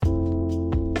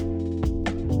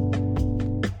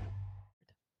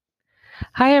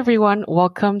Hi, everyone.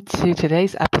 Welcome to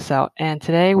today's episode. And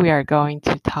today we are going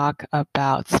to talk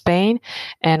about Spain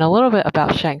and a little bit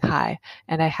about Shanghai.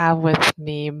 And I have with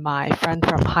me my friend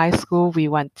from high school. We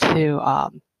went to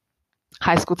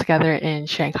high school together in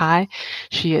Shanghai.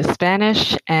 She is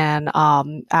Spanish. And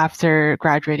after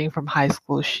graduating from high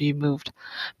school, she moved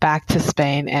back to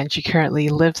Spain and she currently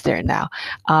lives there now.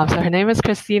 So her name is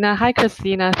Cristina. Hi,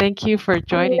 Cristina. Thank you for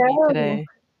joining me Hello. today.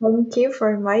 Thank you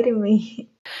for inviting me.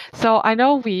 So I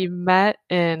know we met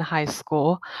in high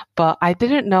school, but I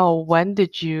didn't know when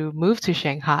did you move to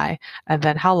Shanghai and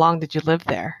then how long did you live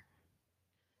there?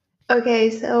 Okay,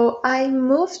 so I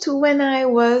moved when I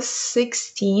was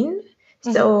 16.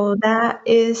 Hmm. So that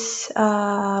is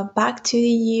back to the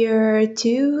year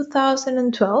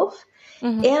 2012.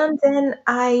 Hmm. And then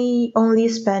I only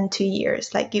spent 2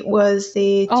 years. Like it was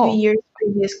the two Oh, years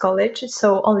previous college.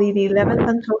 So only the 11th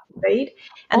and 12th grade.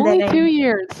 And then only I 2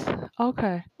 years.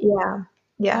 Okay. Yeah,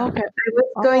 yeah. Okay. I was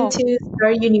going Oh. to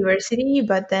start university,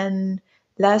 but then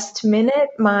last minute,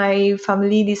 my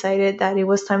family decided that it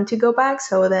was time to go back.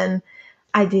 So then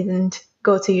I didn't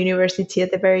go to university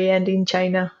at the very end in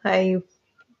China. I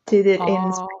did it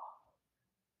in Spain. Oh.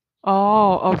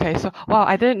 Oh, okay. So, wow,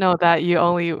 I didn't know that you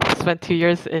only spent 2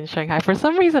 years in Shanghai. For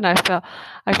some reason, I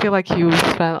feel like you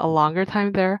spent a longer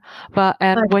time there. But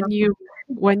I and know.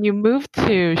 when you moved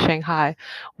to Shanghai,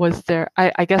 was there?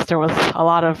 I guess there was a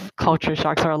lot of culture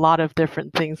shocks or a lot of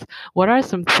different things. What are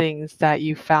some things that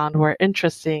you found were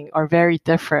interesting or very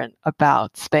different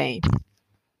about Spain?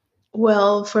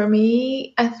 Well, for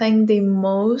me, I think the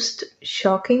most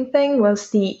shocking thing was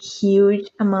the huge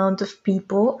amount of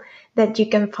people that you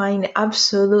can find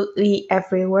absolutely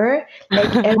everywhere.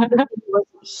 Like everything was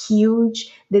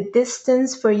huge. The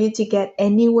distance for you to get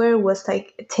anywhere was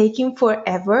like taking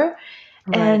forever.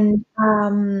 Right. And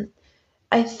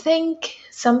I think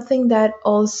something that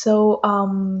also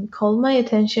called my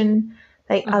attention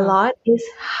like a Uh-huh. lot is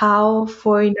how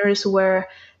foreigners were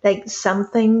like some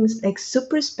things like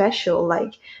super special.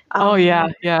 Like Oh yeah,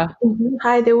 um, yeah.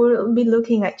 hi, they will be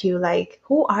looking at you like,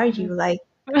 "Who are you? Like,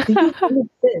 do you really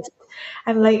exist?"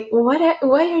 I'm like, why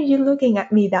are you looking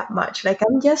at me that much? Like,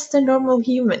 I'm just a normal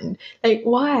human. Like,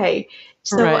 why?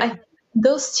 So Right. I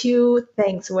those two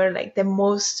things were like the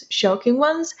most shocking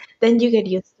ones. Then you get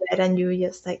used to it and you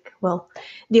just like, well,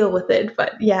 deal with it.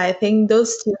 But yeah, I think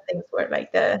those two things were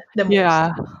like the most.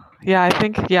 Yeah. Yeah, I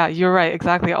think yeah, you're right,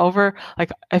 exactly. Over like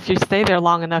if you stay there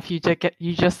long enough, you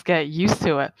just get used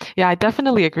to it. Yeah, I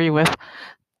definitely agree with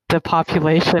the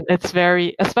population. It's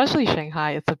very especially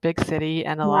Shanghai, it's a big city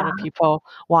and a lot of Yeah. people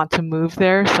want to move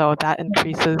there, so that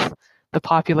increases the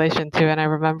population too. And I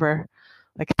remember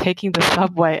like taking the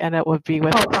subway and Oh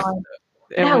God,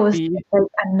 it that would was be like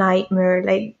a nightmare.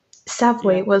 Like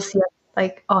Subway yeah. was just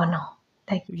like, oh no,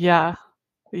 like Yeah.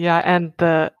 Yeah,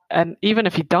 and even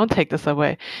if you don't take the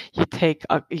subway, you take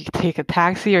a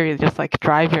taxi or you just like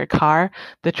drive your car,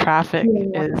 the traffic yeah.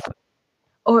 is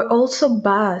Or also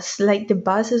bus. Like the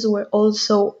buses were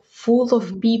also full of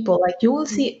Mhm, people. Like you will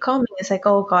see mhm. it coming. It's like,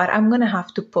 oh God, I'm gonna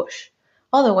have to push.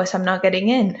 Otherwise, I'm not getting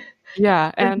in.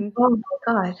 Yeah, Like, and oh my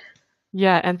God.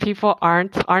 yeah, and people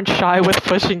aren't shy with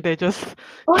pushing. They just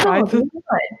Oh try no, to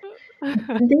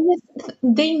they're not.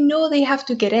 They know they have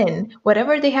to get in.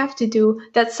 Whatever they have to do,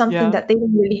 that's something Yeah, that they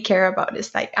don't really care about.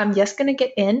 It's like I'm just gonna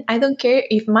get in. I don't care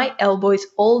if my elbow is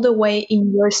all the way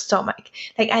in your stomach.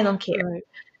 Like I don't care. right.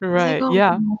 It's like Right. oh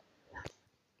Yeah.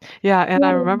 Yeah, and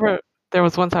I yeah. remember there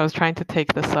was once I was trying to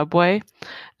take the subway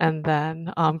and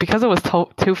then because it was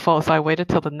too full, so I waited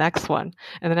till the next one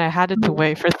and then I had to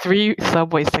wait for three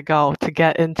subways to go to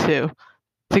get into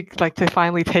to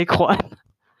finally take one.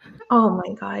 Oh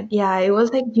my God. Yeah, it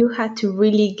was like you had to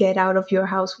really get out of your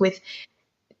house with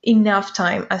enough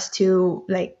time as to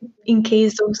like in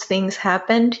case those things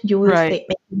happened, you will Right. stay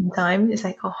making time. It's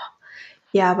like, oh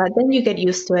yeah, but then you get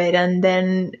used to it and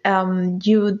then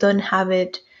you don't have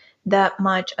it that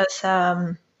much as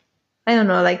I don't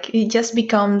know, like it just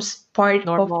becomes part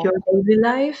of Normal. your daily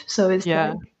life. So it's Yeah.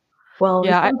 like, well,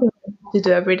 it's Yeah, something you have to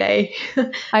do every day.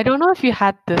 I don't know if you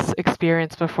had this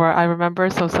experience before. I remember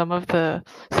so some of the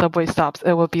subway stops,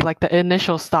 it would be like the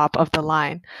initial stop of the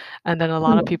line, and then a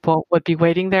lot of people would be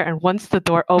waiting there, and once the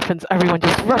door opens, everyone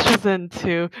just rushes in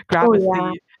to grab Oh a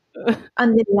yeah. seat.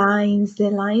 And the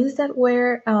lines that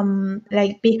were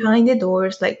like behind the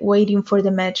doors, like waiting for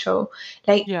the metro,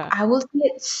 like Yeah. I will see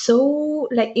it so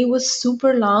like it was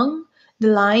super long, the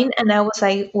line, and I was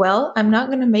like, well, I'm not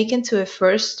gonna make it to a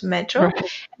first metro, Right.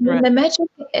 and then Right. the metro,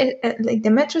 like the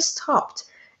metro stopped,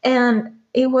 and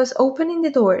it was opening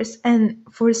the doors, and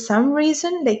for some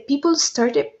reason, like people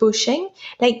started pushing.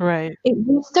 Like Right. it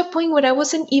reached a point where I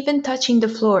wasn't even touching the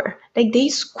floor. Like they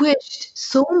squished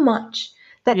so much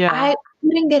that Yeah. I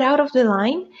couldn't get out of the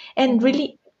line and Mhm.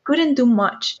 really couldn't do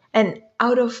much. And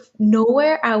out of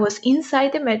nowhere, I was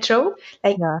inside the metro,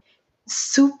 like Yeah.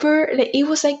 super, like it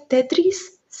was like Tetris.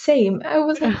 Same. I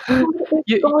was like, what is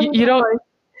going You don't on?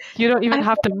 you don't I even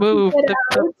have to wanted to move get the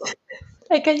out.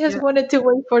 Like I just yeah. wanted to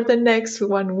wait for the next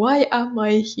one. Why am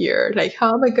I here? Like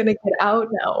how am I gonna get out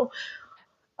now?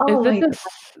 Is Oh it my god.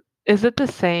 is it the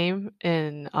same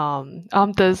in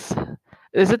does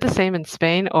is it the same in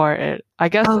Spain or I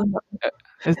guess Oh no.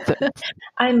 it's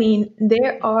I mean,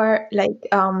 there are like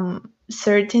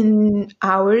certain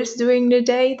hours during the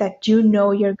day that you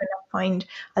know you're gonna find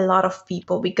a lot of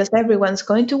people because everyone's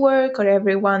going to work or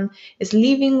everyone is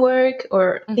leaving work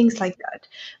or things Mhm, like that.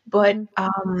 But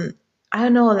mhm, I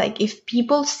don't know, like if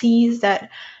people sees that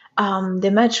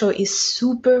the metro is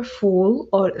super full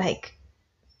or like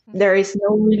there is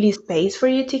no really space for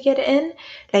you to get in,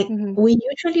 like mhm, we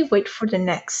usually wait for the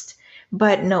next.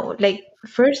 But no, like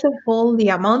first of all, the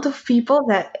amount of people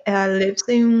that lives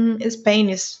in Spain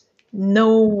is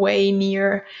no way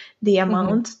near the mhm.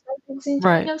 amount that lives in Right.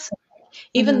 China. So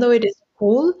even Mhm, though it is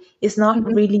full, it's not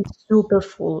mhm, really super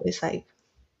full. It's like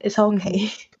it's mhm. okay.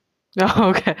 Oh,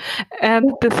 okay.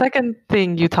 And the second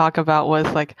thing you talk about was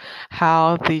like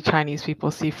how the Chinese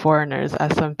people see foreigners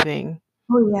as something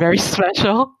Oh yeah. very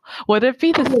special.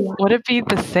 Oh yeah. Would it be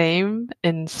the same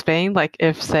in Spain? Like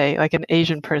if say like an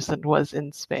Asian person was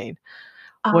in Spain,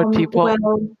 would people Well,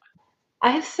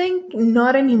 I think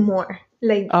not anymore.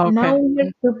 Like oh, now okay.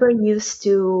 we're super used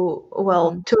to,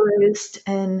 well, Mhm, tourists,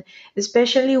 and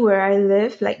especially where I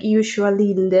live, like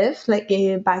usually live like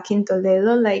back in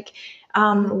Toledo, like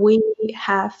mhm, we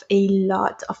have a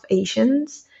lot of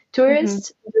Asians mhm,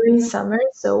 tourists during mhm, summer,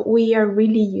 so we are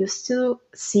really used to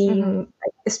mhm. seeing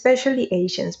like, especially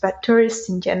Asians, but tourists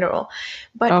in general.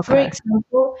 But for Okay.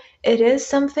 example, it is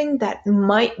something that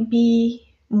might be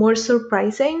more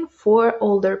surprising for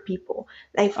older people,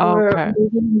 like for Okay.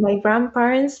 maybe my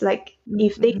grandparents, like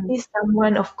if they Mhm, see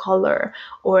someone of color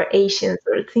or Asians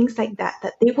or things like that,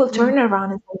 that they will mhm, turn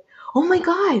around and say, "Oh my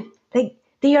God, like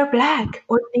they are black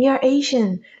or they are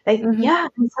Asian." Like, mhm, yeah,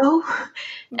 and so,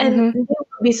 and mhm. they will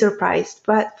be surprised.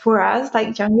 But for us,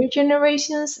 like younger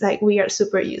generations, like we are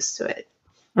super used to it.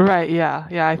 Right, yeah.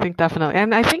 Yeah, I think definitely.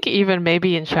 And I think even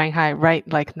maybe in Shanghai right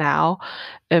like now,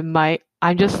 it might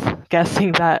I'm just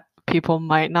guessing that people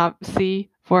might not see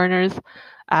foreigners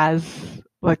as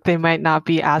like they might not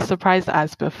be as surprised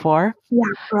as before.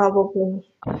 Yeah, probably.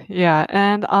 Yeah,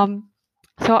 and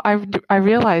so I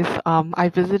realized I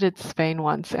visited Spain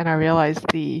once and I realized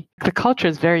the culture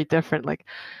is very different. Like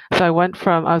so I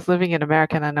was living in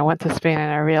America and then I went to Spain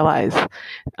and I realized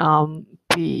um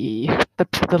the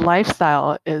the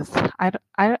lifestyle is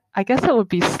I guess it would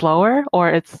be slower or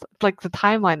it's like the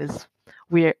timeline is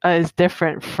weird is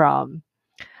different from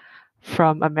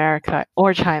America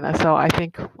or China. So I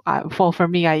think well for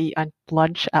me I eat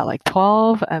lunch at like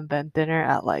 12 and then dinner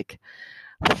at like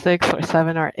 6 or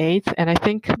 7 or 8 and I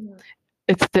think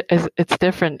it's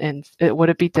different would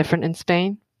it be different in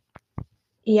Spain?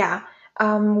 Yeah.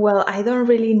 Well, I don't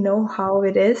really know how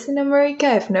it is in America.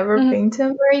 I've never Mhm. been to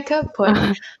America, but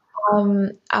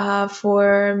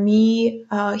for me,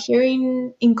 here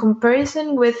in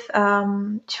comparison with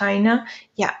China,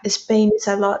 yeah, Spain is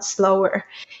a lot slower.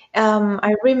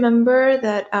 I remember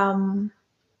that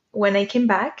when I came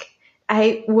back,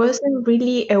 I wasn't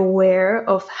really aware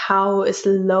of how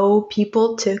slow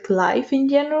people took life in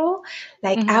general.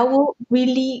 Like, I Mhm. will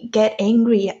really get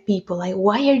angry at people. Like,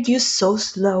 why are you so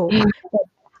slow? Mhm.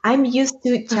 I'm used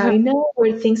to China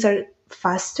where things are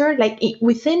faster. Like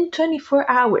within 24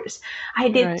 hours, I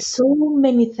did Right. so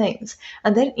many things.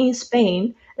 And then in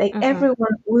Spain, like Uh-huh.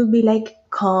 everyone will be like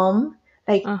calm,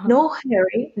 like Uh-huh. no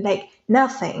hurry, like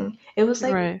nothing. It was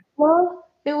like, Right. well,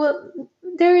 it will,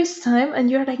 there is time. And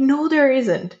you're like, no, there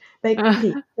isn't. Like,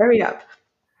 please, hurry up.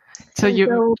 So And you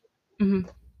so mhm.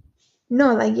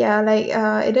 no, like yeah, like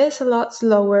it is a lot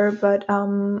slower, but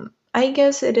I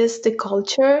guess it is the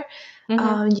culture. Mhm.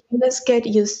 You just get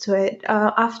used to it.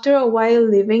 After a while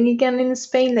living again in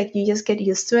Spain, like you just get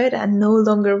used to it and no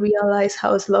longer realize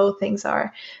how slow things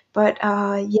are. But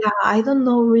yeah, I don't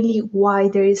know really why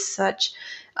there is such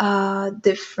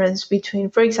difference between,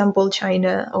 for example,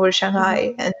 China or Mhm.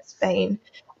 Shanghai and Spain.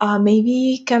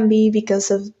 Maybe it can be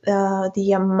because of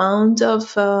the amount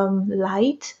of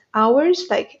light hours.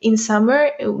 Like in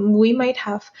summer, we might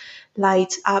have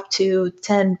lights up to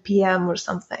 10 p.m. or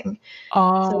something.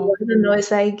 So Oh. I don't know.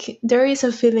 It's like there is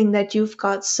a feeling that you've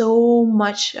got so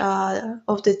much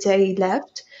of the day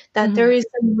left that there Mhm.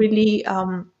 isn't really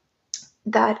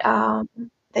that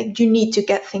like you need to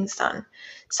get things done.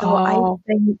 So I Oh.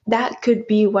 think that could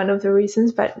be one of the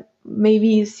reasons, but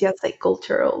maybe it's just like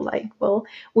cultural. Like, well,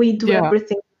 we do Yeah.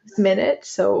 everything this minute,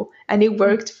 so and it Mm,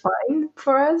 worked fine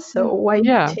for us. So mm. why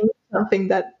Yeah. change something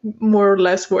that more or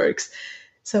less works?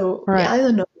 So yeah, Right. I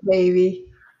don't know, maybe.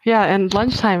 Yeah, and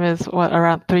lunchtime is what,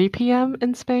 around 3 p.m.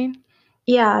 in Spain?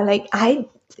 Yeah, like I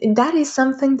that is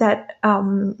something that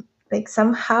like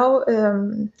somehow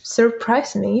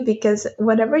surprised me because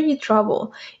whenever you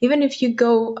travel, even if you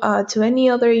go to any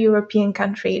other European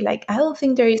country, like I don't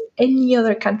think there is any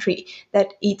other country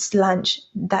that eats lunch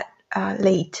that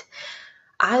late.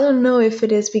 I don't know if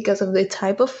it is because of the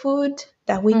type of food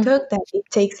that we Mhm. cook, that it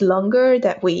takes longer,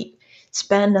 that we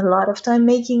spend a lot of time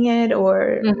making it,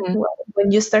 or Mhm. well,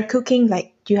 when you start cooking,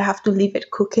 like you have to leave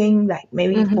it cooking like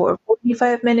maybe Mhm. for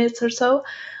 45 minutes or so.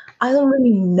 I don't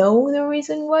really know the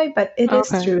reason why, but it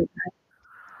is Okay. true.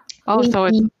 Oh, We so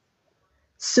it's eat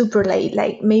super late,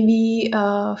 like maybe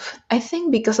I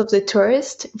think because of the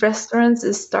tourist restaurants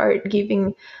start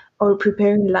giving or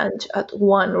preparing lunch at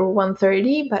 1 or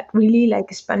 1:30, but really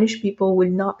like Spanish people will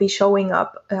not be showing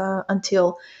up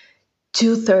until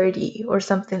 2:30 or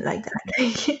something like that.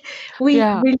 Like we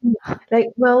yeah. really like,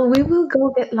 well, we will go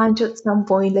get lunch at some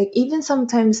point, like even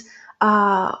sometimes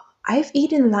I've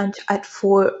eaten lunch at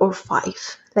 4 or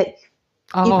 5. Like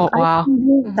if Oh, I wow. can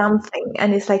do Mhm. something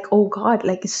and it's like, oh God,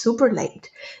 like it's super late,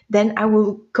 then I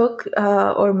will cook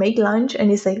or make lunch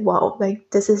and it's like, wow,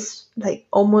 like this is like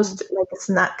Mm. almost like a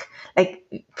snack. Like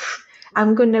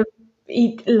I'm gonna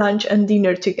eat lunch and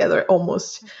dinner together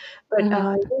almost. But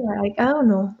Mhm. yeah, like I don't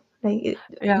know. Like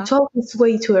Yeah. 12 is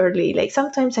way too early. Like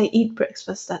sometimes I eat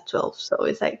breakfast at 12, so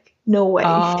it's like no way.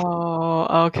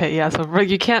 Oh, okay. Yeah. So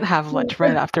you can't have lunch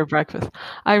right after breakfast.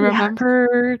 I Yeah.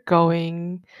 remember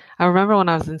going, I remember when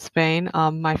I was in Spain,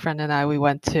 my friend and I, we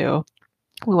went to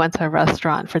a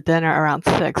restaurant for dinner around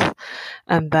 6,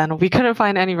 and then we couldn't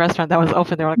find any restaurant that was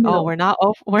open. They were like, "Oh, No.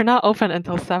 we're not open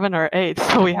until 7 or 8."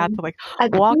 So we had to like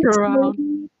At walk 6 around.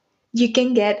 maybe you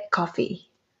can get coffee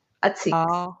at 6.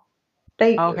 Oh,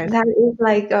 Like okay. that is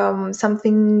like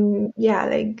something, yeah,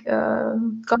 like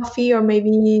coffee, or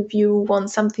maybe if you want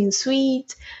something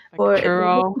sweet, Like a or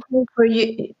churro. for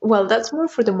you, well, that's more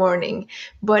for the morning.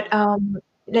 But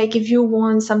like if you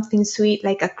want something sweet,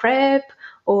 like a crepe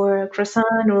or a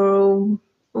croissant or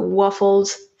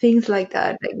waffles, things like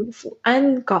that, like,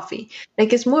 and coffee.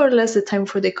 Like it's more or less the time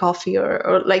for the coffee,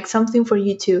 or like something for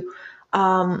you to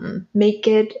make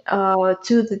it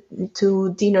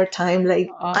to dinner time. Like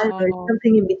I don't know, it's Oh,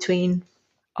 something in between.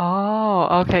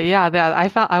 oh, okay. Yeah, yeah.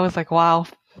 I was like, wow,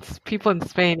 people in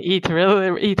Spain eat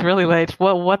really late.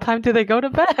 Well, what time do they go to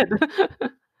bed?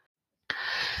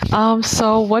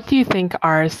 So what do you think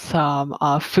are some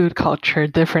food culture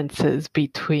differences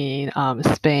between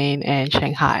Spain and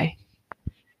Shanghai?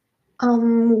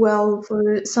 Well,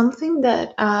 for something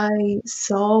that I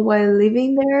saw while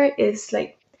living there is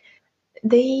like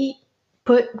they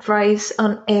put rice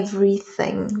on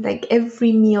everything. Like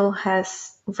every meal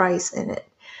has rice in it.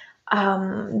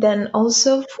 Then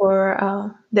also for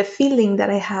the feeling that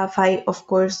I have, I of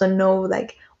course don't know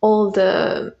like all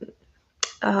the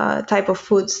type of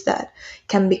foods that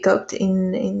can be cooked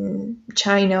in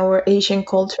China or Asian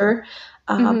culture,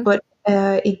 Hmm. but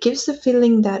it gives the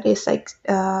feeling that it's like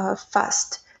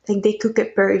fast. Like they cook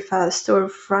it very fast or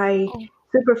fry Oh.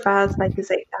 super fast. Like it's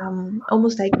like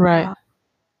almost like Right.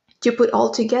 you put all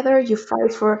together, you fry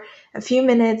it for a few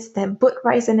minutes, then put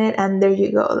rice in it, and there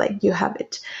you go, like you have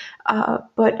it.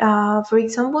 But for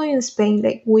example, in Spain,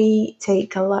 like we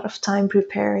take a lot of time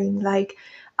preparing, like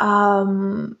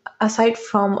aside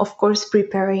from, of course,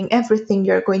 preparing everything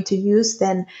you're going to use,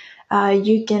 then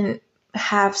you can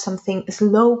have something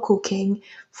slow cooking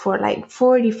for like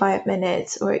 45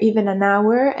 minutes or even an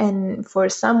hour. And for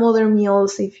some other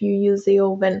meals, if you use the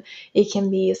oven, it can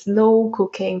be slow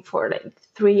cooking for like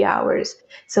 3 hours.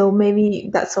 So maybe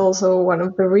that's also one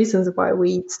of the reasons why we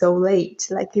eat so late.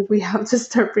 Like if we have to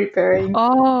start preparing,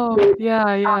 Oh,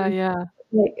 yeah, yeah, um, yeah.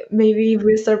 like maybe if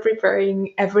we start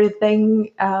preparing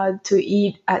everything to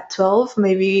eat at 12,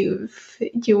 maybe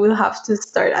you will have to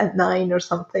start at 9 or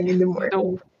something in the To,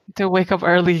 morning. to wake up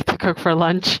early to cook for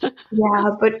lunch.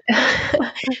 Yeah, but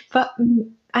but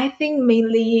I think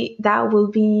mainly that will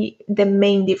be the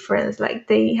main difference. Like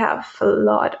they have a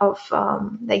lot of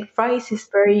like rice is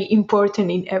very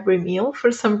important in every meal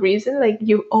for some reason. Like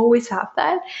you always have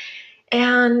that,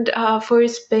 And for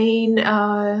Spain,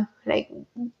 like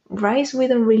rice, we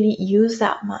don't really use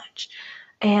that much,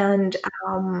 and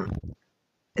um,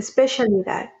 especially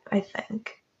that I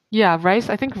think. Yeah, rice.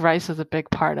 I think rice is a big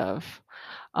part of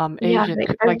Yeah, Asian,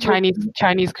 like like everything.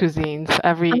 Chinese cuisines.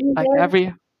 Every like Unless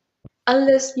every.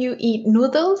 unless you eat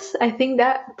noodles, I think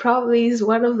that probably is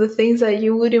one of the things that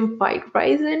you wouldn't find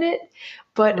rice in it.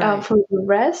 But Right. for the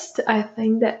rest, I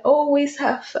think that always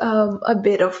have a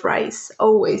bit of rice.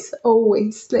 Always,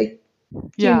 always. Like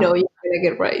you Yeah. know, you're gonna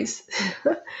get rice.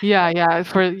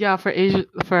 For Asia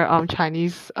for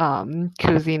Chinese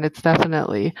cuisine, it's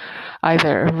definitely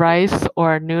either rice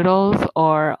or noodles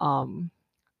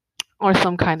or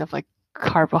some kind of like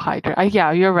carbohydrate.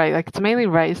 Yeah, you're right. Like it's mainly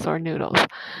rice or noodles.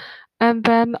 And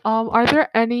then are there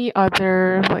any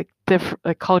other like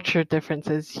like culture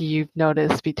differences you've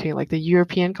noticed between like the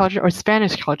European culture or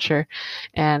Spanish culture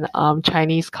and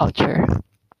Chinese culture?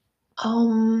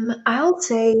 I'll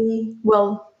say,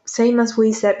 well, same as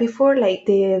we said before, like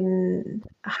the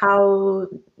how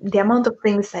the amount of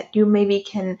things that you maybe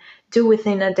can do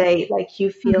within a day, like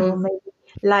you feel Mhm. maybe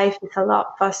life is a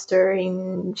lot faster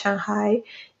in Shanghai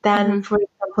than, Mhm. for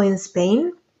example, in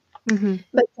Spain. Mhm.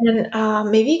 But then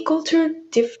maybe culture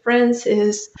difference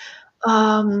is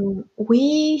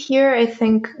we here, I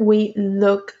think we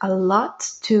look a lot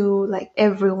to like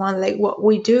everyone, like what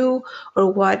we do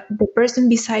or what the person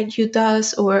beside you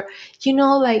does, or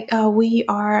like we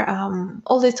are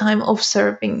all the time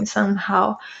observing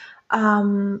somehow,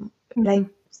 like Mhm.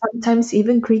 sometimes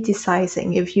even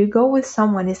criticizing. If you go with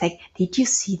someone, it's like, did you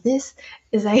see this?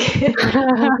 It's like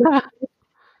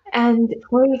and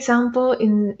for example,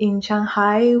 in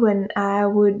Shanghai, when I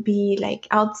would be like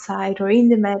outside or in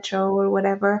the metro or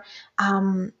whatever,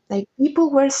 like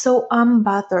people were so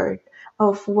unbothered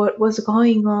of what was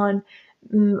going on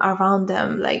around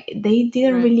them. Like they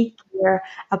didn't Right. really care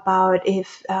about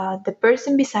if the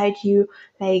person beside you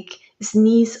like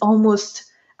sneeze almost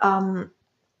um,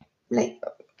 like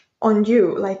on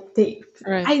you, like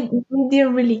Right. they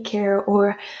didn't really care,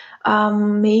 or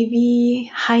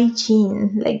maybe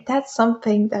hygiene, like that's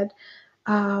something that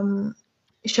um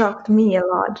shocked me a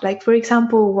lot. Like for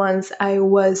example, once I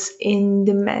was in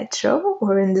the metro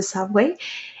or in the subway,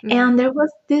 Mhm. and there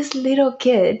was this little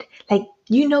kid, like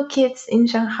kids in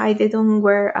Shanghai, they don't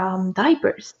wear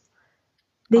diapers.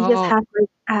 They just Oh, have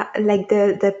like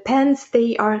the pants,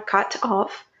 they are cut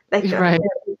off, like right.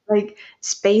 like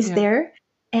space Yeah. there,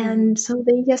 Mhm. and so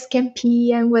they just can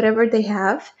pee and whatever they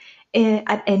have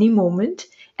at any moment.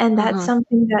 And that's Uh-huh.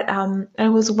 something that I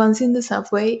was once in the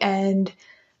subway, and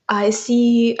I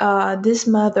see this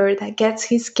mother that gets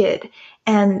his kid,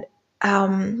 and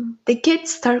the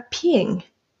kids start peeing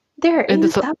there In in the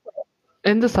the subway.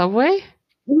 in the subway?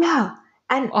 Yeah,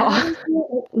 and I Oh. was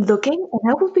looking,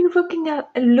 and I would be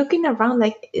looking around,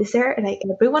 like, is there like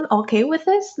everyone okay with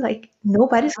this? Like,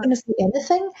 nobody's gonna say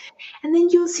anything, and then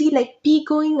you see like pee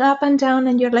going up and down,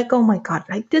 and you're like, oh my god,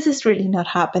 like this is really not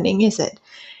happening, is it?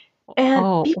 And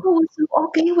Oh. people were so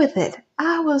okay with it.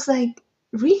 I was like,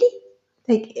 really?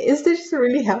 Like, is this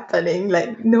really happening?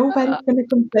 Like, Uh, nobody's gonna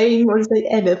complain or say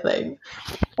anything.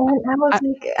 And I was I,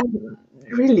 like,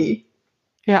 really?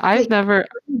 yeah, Like,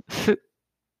 s-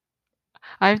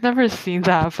 I've never seen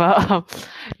that, but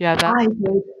yeah, that. I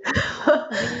did.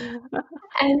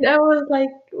 And I was like,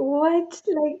 what?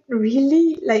 Like,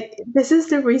 really? Like, this is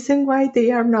the reason why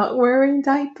they are not wearing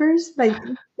diapers? Like,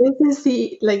 this is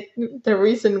the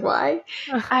reason why?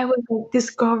 I was like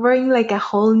discovering like a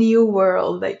whole new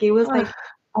world. Like, it was like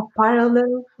a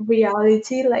parallel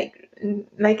reality. Like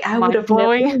I would Mind have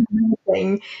never blowing.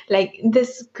 imagined. Like,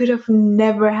 this could have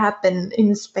never happened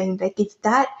in Spain. Like, it's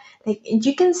that, like,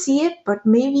 you can see it, but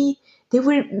maybe they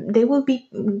will be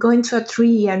going to a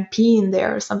tree and peeing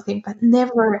there or something, but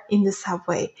never in the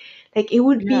subway. Like it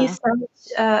would be Yeah.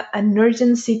 such an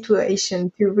urgent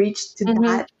situation to reach to Mhm.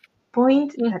 that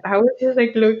point Mm. that I was just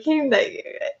like looking, like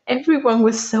everyone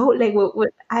was so like what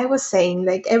I was saying,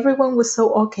 like everyone was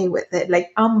so okay with it,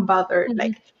 like unbothered, Mhm.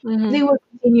 like they Mhm. were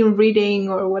continuing reading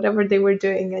or whatever they were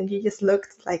doing, and you just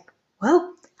looked like,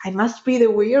 well, I must be the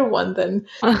weird one then.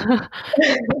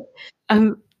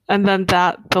 and and then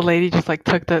the lady just like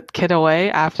took the kid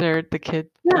away after the kid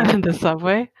peed Yeah, in the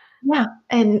subway. yeah,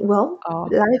 and well, Oh,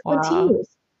 life wow. continues.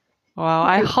 Wow.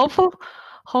 I Like,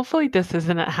 hopefully this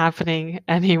isn't happening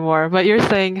anymore. But you're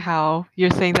saying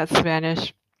that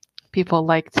Spanish people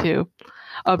like to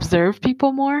observe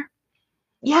people more?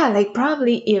 yeah, like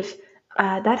probably if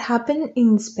that happened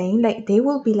in Spain, like they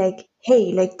will be like,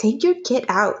 hey, like take your kit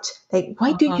out. Like,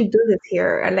 why do Uh-huh. you do this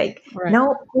here? And like, Right.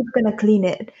 now who's gonna clean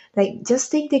it? Like,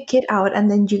 just take the kit out and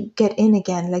then you get in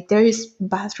again. Like, there is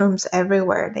bathrooms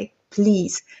everywhere. Like,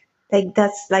 please, like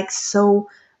that's like so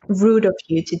rude of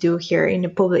you to do here in a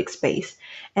public space.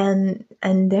 And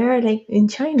there, like in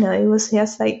China, it was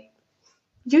just like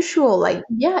usual, like,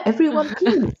 yeah, everyone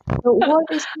please. So what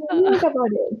is so weird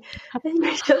about it? And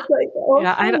you're just like,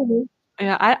 Yeah, okay.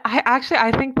 yeah, I actually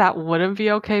I think that wouldn't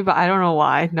be okay, but I don't know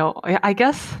why. No, I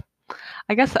guess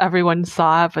everyone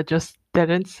saw it but just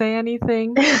didn't say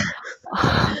anything.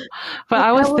 But Like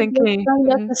I I was was just thinking, trying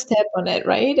not to step on it,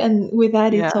 right? And with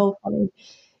that, it's yeah. all fine.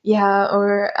 Yeah,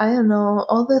 or I don't know,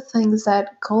 all the things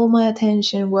that called my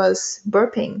attention was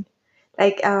burping.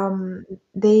 Like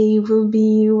they will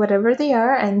be whatever they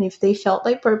are, and if they felt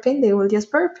like burping, they will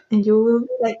just burp, and you will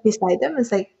be like beside them.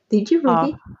 It's like, did you Oh,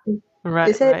 really?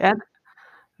 right, Is it right, and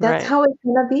that's right, how it's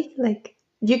gonna be? Like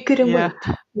you couldn't yeah. wait.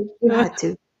 You had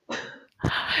to.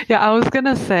 Yeah, I was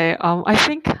gonna say, I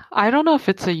think I don't know if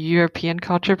it's a European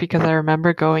culture because I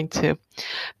remember going to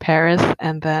Paris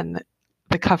and then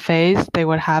the cafes they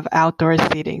would have outdoor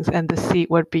seatings and the seat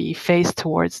would be faced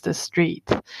towards the street.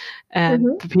 And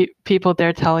Hmm. the people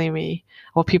there telling me,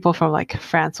 well, people from like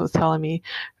France was telling me,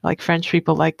 like French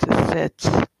people like to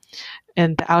sit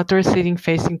in the outdoor seating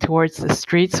facing towards the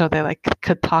street so they like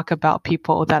could talk about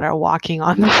people that are walking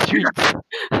on the streets.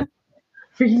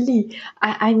 Really,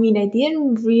 I mean, I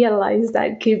didn't realize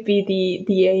that could be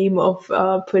the aim of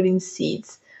putting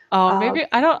seeds. Uh, Maybe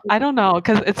I don't know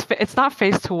because it's not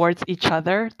faced towards each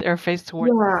other. They're faced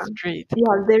towards the yeah, street.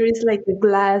 yeah. There is like the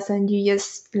glass, and you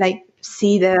just like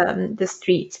see the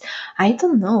streets. I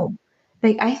don't know.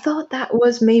 Like I thought that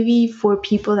was maybe for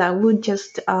people that would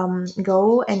just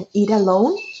go and eat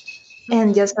alone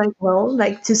and Mhm. just like, well,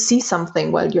 like to see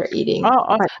something while you're eating.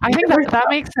 But I I think never that thought.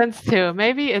 makes sense too.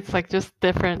 Maybe it's like just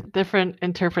different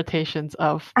interpretations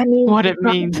of I mean, what it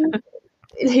means. probably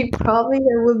like probably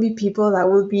there will be people that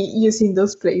will be using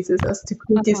those places as to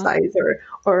Uh-huh. criticize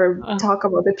or Uh, talk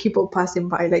about the people passing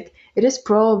by. Like it is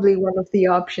probably one of the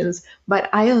options, but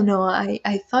I don't know.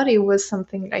 I thought it was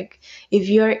something like if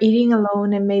you're eating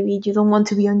alone and maybe you don't want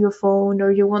to be on your phone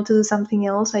or you want to do something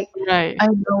else, like right. I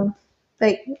don't know.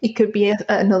 Like it could be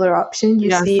another option. You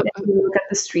Yes. see it and you look at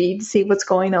the street, see what's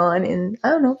going on, and I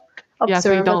don't know, Yeah.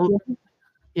 So you observe don't. it.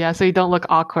 Yeah. So you don't look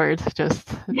awkward just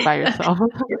by yourself.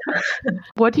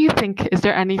 What do you think? Is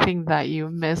there anything that you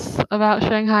miss about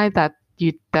Shanghai that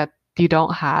you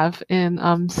don't have in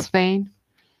Spain?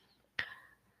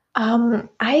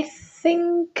 I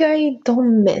think I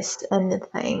don't miss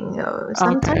anything.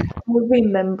 Sometimes Okay. I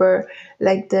remember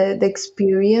like the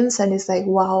experience, and it's like,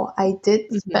 wow, I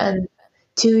did Hmm. spend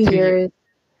 2 years 2 years.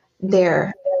 Hmm.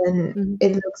 there, and Hmm.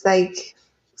 it looks like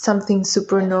something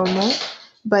super normal.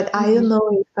 But I don't Hmm. know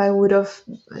if I would have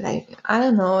like I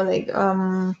don't know like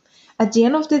at the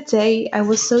end of the day, I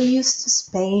was so used to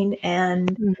Spain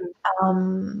and Hmm.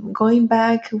 going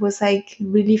back was like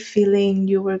really feeling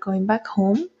you were going back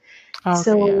home.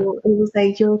 Okay. Yeah. So it was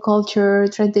like your culture,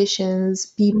 traditions,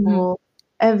 Hmm. people,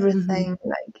 Hmm. everything.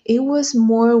 Like it was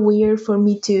more weird for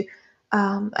me to.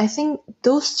 I think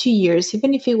those 2 years,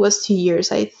 even if it was 2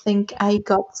 years, I think I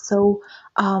got so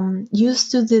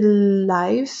used to the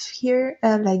life here,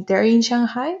 like there in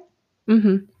Shanghai.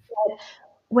 Hmm.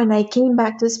 When I came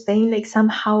back to Spain, like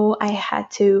somehow I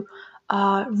had to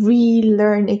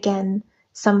relearn again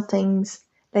some things.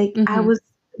 Like I Hmm. was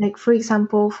like, for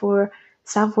example, for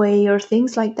Subway or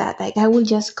things like that. Like I will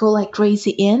just go like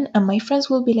crazy in, and my friends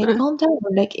will be like, "Calm down,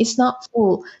 like it's not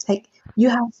full. Like you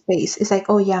have space." It's like,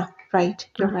 "Oh yeah, right,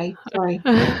 you're right. Sorry."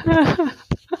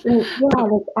 Like yeah,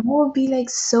 like I will be like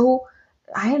so.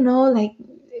 I don't know, like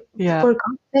Yeah.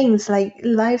 forgot things like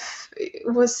life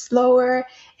was slower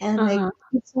and like Uh-huh.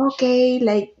 it's okay,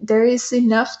 like there is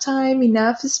enough time,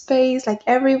 enough space, like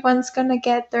everyone's gonna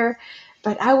get there.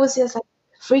 But I was just like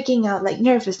freaking out, like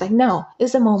nervous, like no,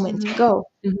 it's the moment, Hmm. go.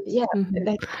 Hmm. Yeah, Hmm.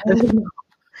 like I It's don't know.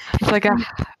 it's like a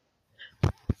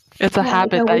it's a Yeah,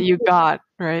 like I habit that was you got,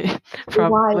 right?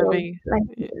 From wild, living.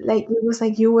 like it was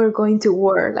like you were going to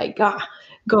war, like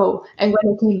go. And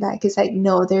when I came back, it's like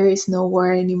no, there is no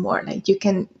war anymore, like you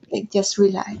can like just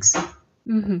relax.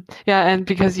 Hmm. Yeah, and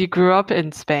because you grew up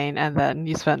in Spain and then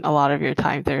you spent a lot of your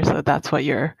time there, so that's what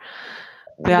you're.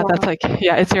 Yeah, that's Yeah. like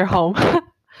yeah, it's your home.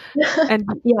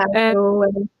 and Yeah, and so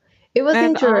it was and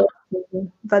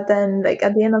interesting, but then like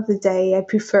at the end of the day, I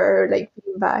prefer like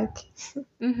being back.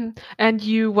 and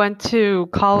you went to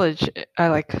college,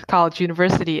 like college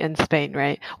university in Spain,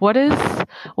 right? What is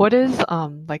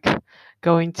like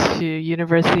going to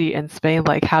university in Spain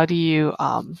like? How do you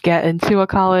get into a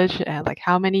college and like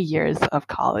how many years of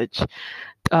college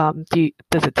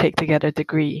does it take to get a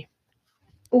degree?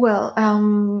 Well,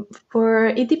 for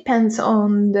it depends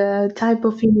on the type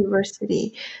of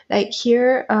university. Like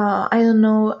here, I don't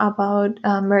know about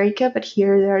America, but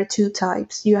here there are two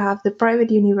types. You have the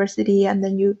private university, and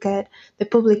then you get the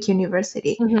public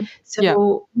university. Hmm. Yeah.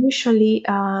 So usually,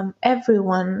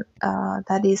 everyone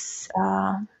that is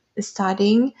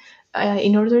studying,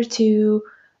 in order to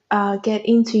get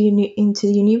into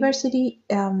university,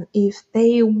 if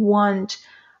they want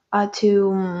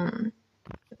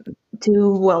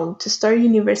to start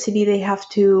university, they have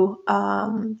to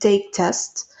take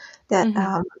tests that,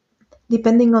 Hmm.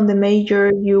 depending on the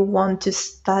major you want to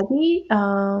study,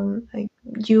 like,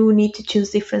 you need to choose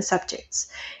different subjects,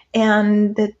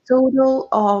 and the total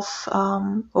of,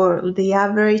 or the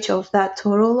average of that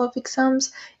total of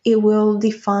exams, it will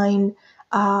define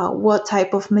what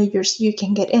type of majors you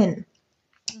can get in.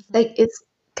 Hmm. Like, it's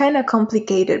kind of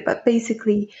complicated, but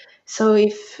basically, so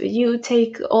if you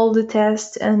take all the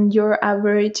tests and your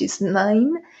average is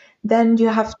 9, then you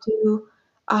have to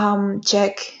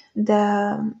check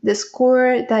the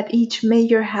score that each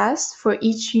major has for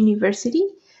each university,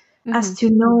 as Hmm. to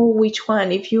know which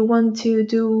one. If you want to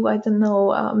do, I don't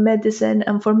know, medicine,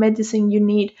 and for medicine you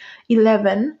need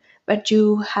 11, but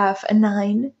you have a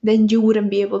 9, then you wouldn't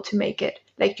be able to make it.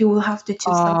 Like, you will have to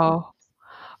choose something.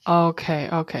 Oh, okay,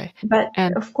 okay. But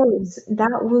And of course,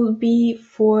 that will be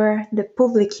for the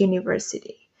public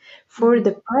university. For hmm.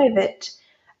 the private,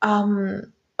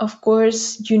 of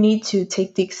course, you need to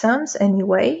take the exams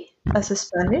anyway as a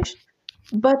Spanish,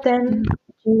 but then Hmm.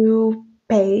 you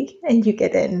pay and you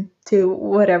get in to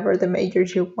whatever the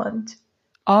majors you want.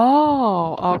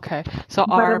 Oh, okay. So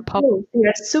But of course, they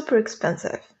are super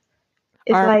expensive.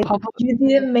 It's our like, public you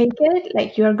didn't make it,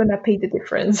 like, you're gonna pay the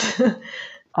difference.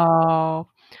 oh,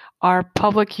 our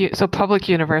so public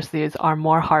universities are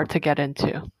more hard to get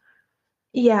into.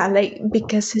 Yeah, like,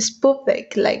 because it's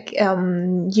public, like,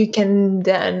 you can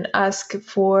then ask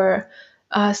for,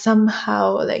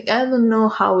 somehow, like, I don't know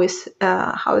how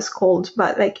it's called,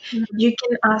 but like, Mhm. you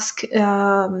can ask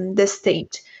the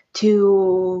state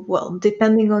to, well,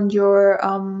 depending on your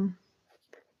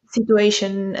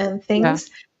situation and Yeah. things,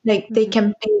 like, they Mhm.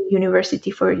 can pay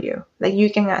university for you. Like,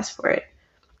 you can ask for it.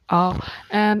 Oh,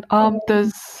 and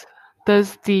does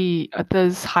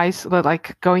high school,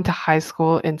 like going to high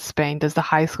school in Spain, does the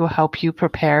high school help you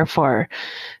prepare for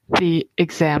the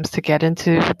exams to get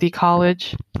into the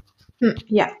college?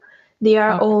 Yeah, they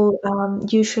are Okay. all,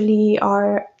 usually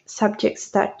are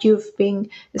subjects that you've been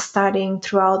studying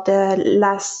throughout the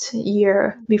last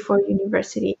year before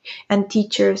university, and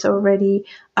teachers already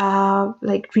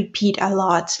like repeat a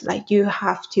lot. Like, you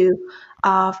have to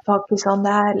focus on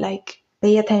that, like,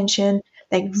 pay attention,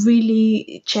 like,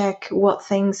 really check what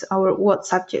things or what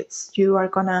subjects you are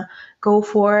gonna go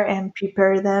for and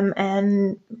prepare them,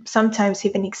 and sometimes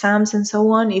even exams and so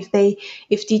on.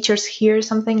 If teachers hear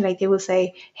something, like, they will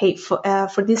say, hey,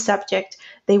 for this subject,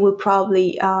 they will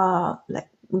probably like,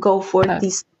 go for Okay.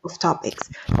 these type of topics,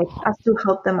 like, as to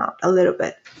help them out a little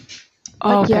bit.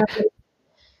 Oh, But yeah, okay.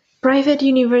 private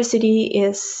university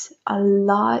is a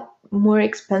lot more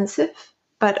expensive,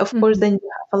 but of course, Hmm. then you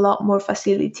have a lot more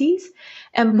facilities,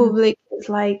 and Hmm. public is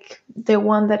like the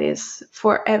one that is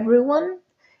for everyone,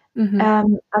 Hmm.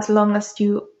 as long as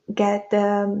you get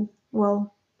the,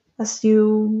 well, as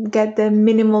you get the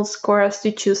minimal score as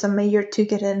to choose a major to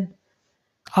get in.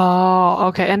 Oh,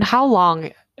 okay. And how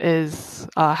long is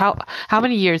how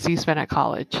many years do you spend at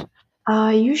college?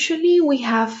 Usually we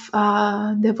have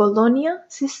the Bologna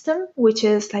system, which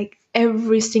is like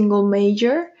every single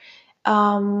major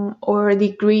or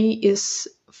degree is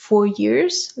 4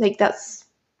 years, like, that's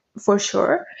for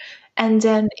sure. And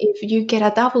then if you get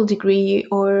a double degree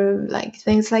or like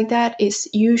things like that, it's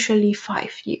usually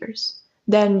 5 years.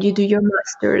 Then you do your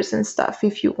masters and stuff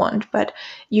if you want, but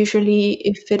usually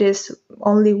if it is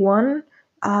only one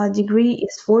degree,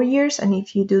 is 4 years, and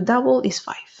if you do double, is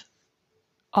five.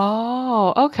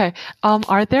 Oh, okay.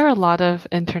 Are there a lot of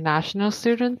international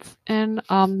students in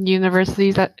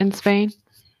universities in Spain?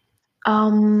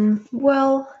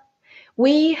 Well,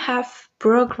 we have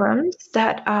programs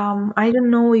that, I don't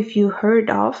know if you heard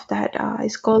of that,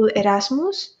 is called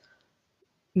Erasmus.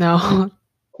 No.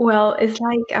 Well, it's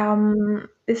like,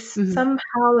 it's Mhm.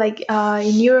 somehow like,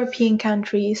 in European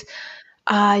countries,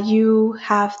 you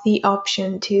have the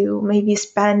option to maybe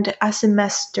spend a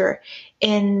semester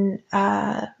in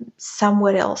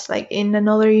somewhere else, like in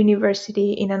another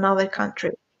university in another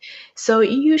country. So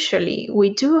usually we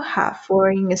do have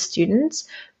foreign students,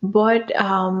 but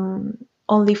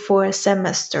only for a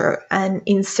semester and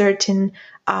in certain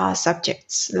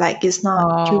subjects. Like, it's not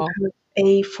you Oh. have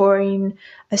a foreign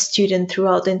student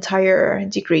throughout the entire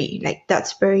degree. Like,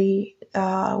 that's very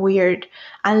weird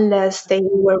unless they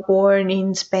were born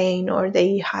in Spain or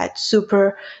they had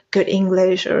super good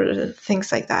English or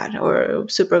things like that, or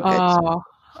super good. Oh,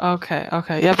 okay,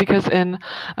 okay. Yeah, because in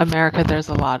America there's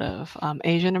a lot of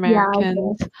Asian Yeah,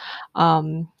 Americans.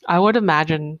 I would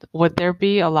imagine would there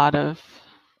be a lot of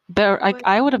there like well,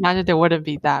 I would imagine there wouldn't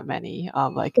be that many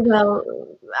like well,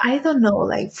 I don't know,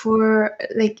 like for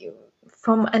like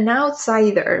from an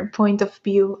outsider point of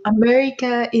view,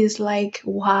 America is like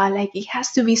wow, like it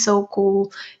has to be so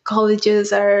cool.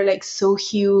 Colleges are like so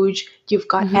huge. You've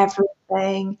got Mhm.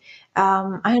 everything.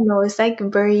 I don't know, it's like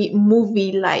very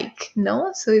movie like,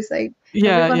 no? So it's like Yeah,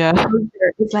 everyone yeah. goes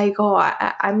there. It's like, oh,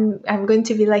 I'm going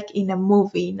to be like in a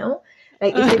movie, no?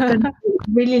 Like is it gonna be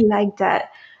really like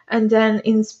that? And then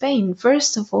in Spain,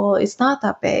 first of all, it's not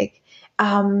that big.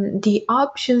 The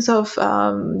options of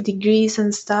degrees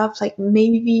and stuff like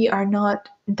maybe are not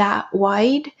that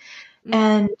wide, Mhm.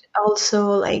 and also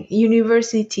like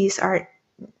universities are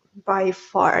by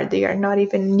far they are not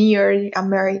even near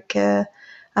America's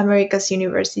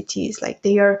universities. Like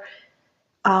they are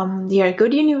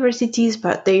good universities,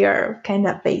 but they are kind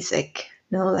of basic.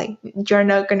 No, like you're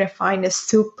not gonna find a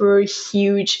super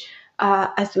huge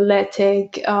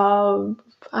athletic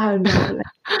I don't know, like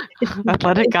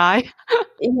Athletic it's guy.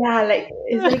 yeah, like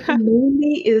it's like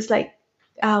mainly is like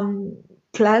um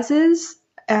classes,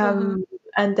 Uh-huh.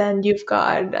 and then you've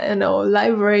got I don't know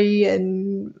library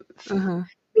and Uh-huh.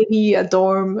 maybe a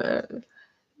dorm, a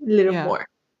little Yeah. more.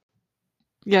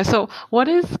 Yeah, so what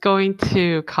is going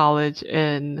to college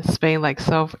in Spain like?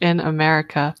 So in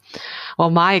America,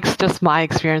 well, just my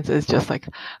experience is just like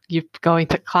you going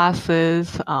to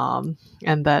classes,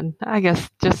 and then I guess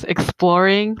just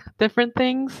exploring different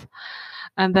things.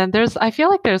 And then I feel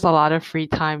like there's a lot of free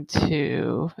time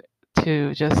to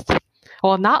just,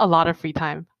 well, not a lot of free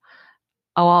time.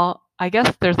 Well, I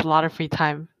guess there's a lot of free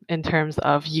time in terms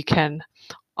of you can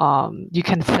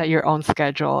set your own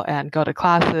schedule and go to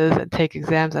classes and take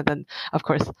exams, and then of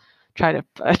course try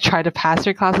to pass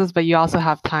your classes. But you also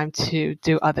have time to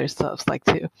do other stuff, like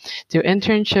to do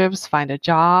internships, find a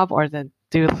job, or then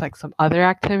do like some other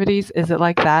activities. Is it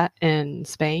like that in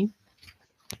Spain?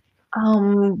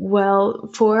 Well,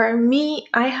 for me,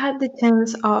 I had the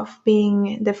chance of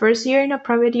being the first year in a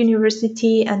private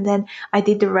university, and then I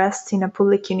did the rest in a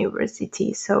public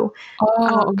university. So, Oh,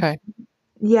 um, okay.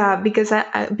 yeah, because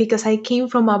I came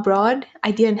from abroad,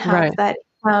 I didn't have Right. that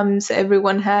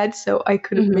everyone had, so I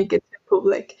couldn't Hmm. make it to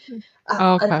public until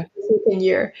Okay. the second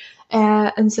year.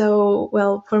 And so,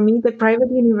 well, for me, the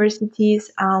private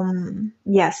universities,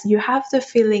 yes, you have the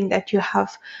feeling that you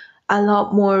have a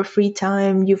lot more free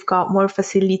time. You've got more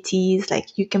facilities,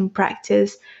 like you can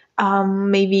practice.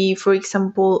 Maybe, for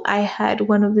example, I had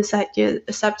one of the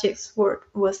subjects for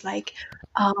was like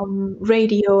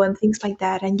radio and things like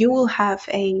that, and you will have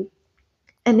a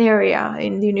an area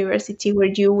in the university where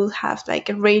you will have like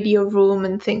a radio room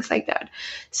and things like that.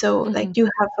 So Hmm. like you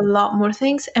have a lot more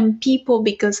things and people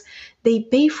because they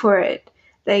pay for it.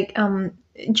 Like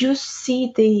you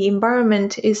see the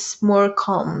environment is more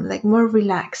calm, like more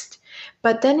relaxed.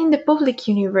 But then in the public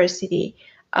university,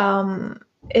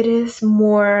 it is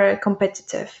more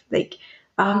competitive. Like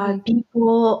Hmm.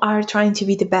 people are trying to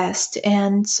be the best,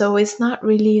 and so it's not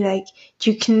really like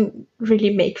you can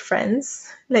really make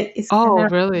friends. Like it's kind Oh,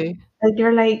 of really? like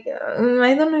you're like,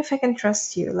 I don't know if I can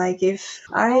trust you. Like if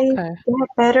I Okay. get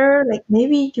better, like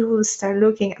maybe you will start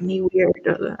looking at me weird.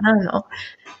 Or, I don't know.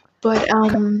 But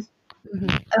Hmm.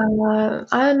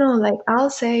 I don't know. Like I'll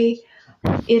say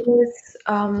it is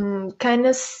kind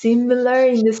of similar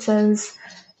in the sense,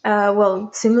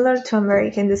 well, similar to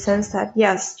America in the sense that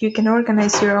yes, you can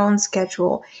organize your own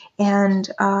schedule and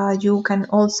you can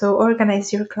also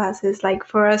organize your classes. Like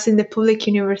for us in the public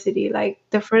university, like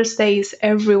the first days,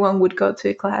 everyone would go to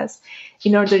a class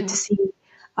in order Hmm. to see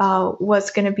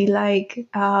what's going to be like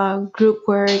group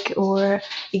work or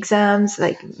exams,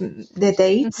 like the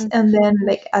dates. Hmm. And then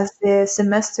like as the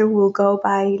semester will go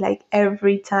by, like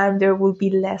every time there will be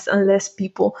less and less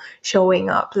people showing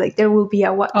up. Like there will be a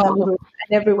WhatsApp Oh. group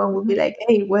and everyone will be Hmm. like,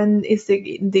 hey, when is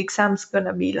the exams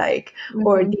gonna be like,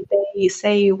 or Hmm. did they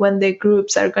say when the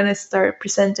groups are gonna start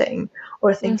presenting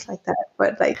or things like that.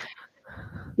 But like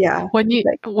yeah,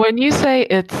 like When you say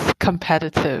it's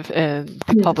competitive in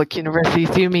the yeah. public universities,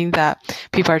 do you mean that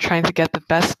people are trying to get the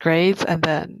best grades and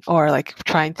then, or like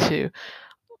trying to,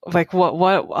 like what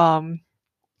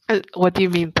do you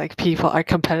mean like people are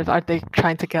competitive? Are they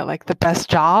trying to get like the best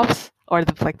jobs or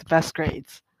like the best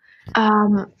grades?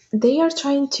 They are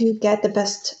trying to get the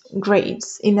best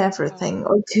grades in everything, Oh.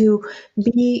 or to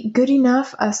be good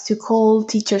enough as to call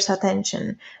teachers'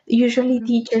 attention. Usually, Mhm.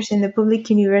 teachers in the public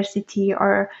university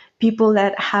are people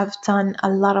that have done a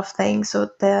lot of things, so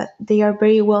that they are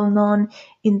very well known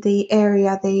in the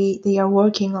area they are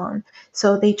working on.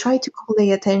 So they try to call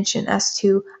the attention as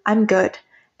to, I'm good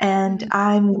and Mhm.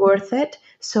 I'm worth it.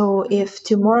 So Mhm. if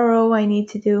tomorrow I need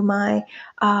to do my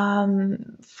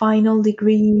final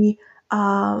degree,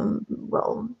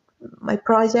 well, my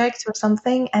project or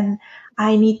something, and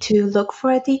I need to look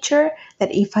for a teacher,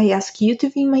 that if I ask you to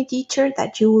be my teacher,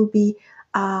 that you will be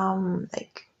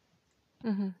like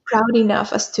Mhm. proud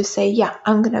enough as to say, yeah,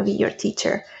 I'm gonna be your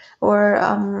teacher. Or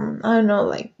I don't know,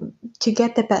 like, to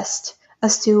get the best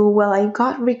as to, well, I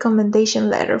got recommendation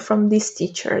letter from this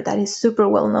teacher that is super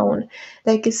well known,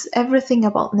 like it's everything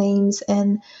about names.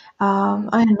 And Mhm.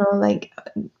 I don't know, like,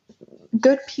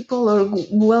 good people or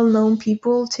well-known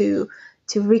people to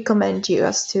recommend you,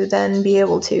 as to then be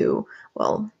able to,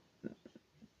 well,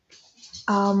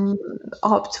 um,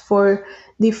 opt for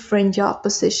different job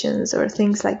positions or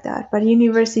things like that. But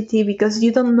university, because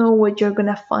you don't know what you're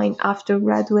gonna find after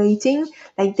graduating,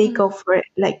 like they Mhm. go for it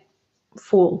like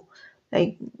full,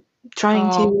 like trying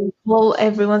Oh. to pull Mhm.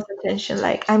 everyone's attention,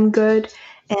 like, I'm good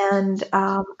and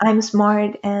I'm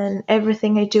smart, and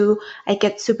everything I do, I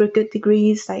get super good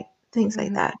degrees, like things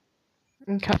like Mhm. that.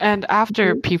 Okay. And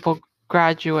after people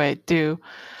graduate,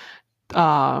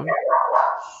 um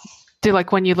do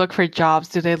like when you look for jobs,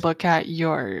 do they look at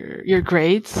your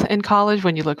grades in college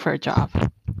when you look for a job?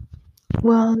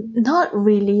 Well, not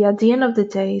really. At the end of the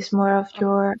day, it's more of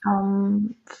your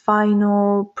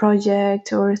final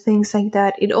project or things like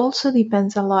that. It also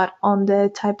depends a lot on the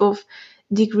type of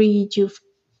degree you've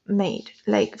made.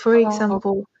 Like, for Oh.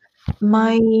 example, Mhm.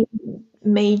 my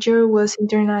major was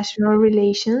international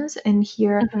relations, and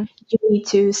here Mhm. you need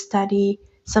to study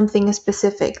something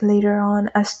specific later on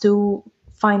as to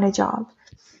find a job.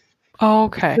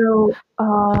 Okay. So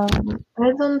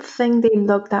I don't think they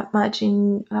look that much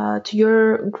in to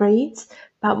your grades,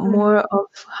 but Mhm. more of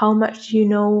how much you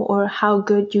know or how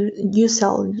good you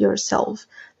sell yourself.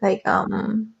 Like I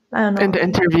don't know, In the like,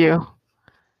 interview.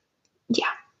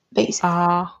 yeah, basically.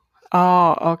 Ah.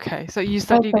 Oh, okay. So you I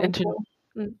studied think inter. so.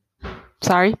 Mm.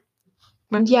 Sorry.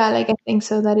 What? Yeah, like I think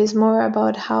so. That is more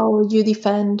about how you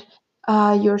defend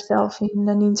yourself in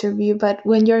an interview. But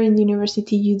when you're in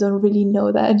university, you don't really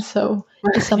know that, so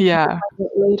it's something to Yeah. find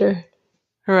out later.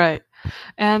 Right.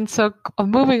 And so,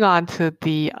 moving on to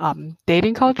the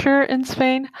dating culture in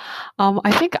Spain,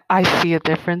 I think I see a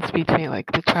difference between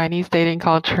like the Chinese dating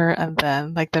culture and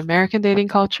then like the American dating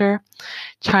culture.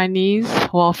 Chinese,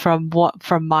 well, from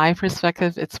my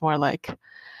perspective, it's more like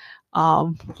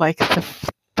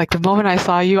like the moment I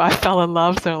saw you, I fell in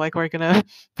love. So like we're gonna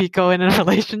be going in a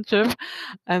relationship,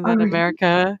 and Oh, then really?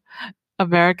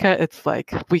 America, it's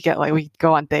like we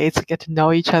go on dates, we get to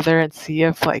know each other, and see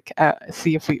if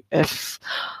we if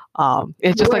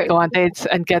it's just like Word. go on dates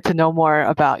and get to know more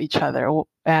about each other.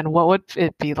 And what would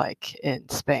it be like in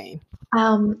Spain?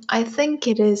 I think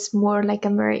it is more like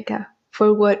America.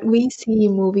 For what we see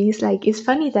in movies, like, it's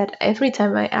funny that every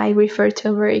time I refer to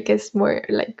America, it's more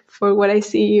like for what I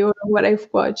see or what I've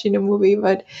watched in a movie.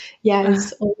 But yeah,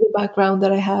 it's all the background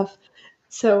that I have.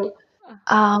 So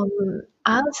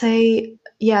I'll say,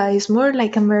 yeah, it's more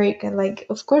like American. Like,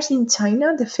 of course, in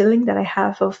China, the feeling that I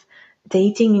have of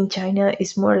dating in China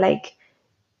is more like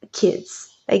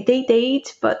kids. Like, they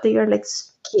date, but they are like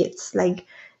kids. Like,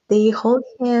 they hold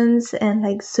hands and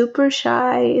like super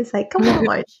shy. It's like, come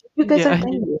on, you guys are Yeah,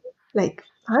 dating. Like,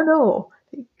 I don't know.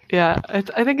 yeah. I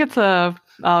think it's a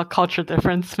culture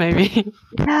difference, maybe.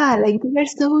 Yeah, like they're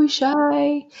so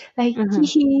shy. Like, hee Mhm.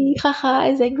 hee, haha.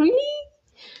 It's like, really?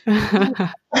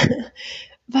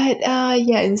 But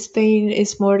yeah, in Spain,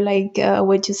 it's more like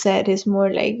what you said. Is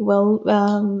more like, well,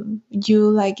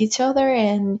 you like each other,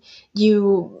 and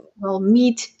you, well,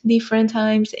 meet different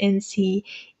times and see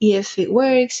if it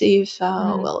works. If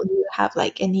Mhm. well, you have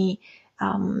like any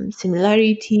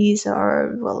similarities,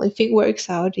 or, well, if it works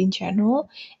out in general,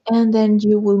 and then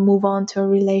you will move on to a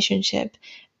relationship.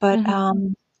 But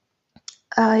Mhm.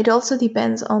 it also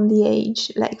depends on the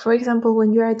age. Like, for example,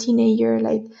 when you're a teenager,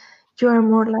 like, you are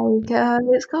more like,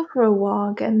 let's go for a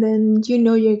walk, and then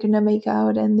you're gonna make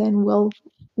out, and then we'll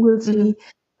Mhm. see.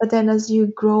 But then as you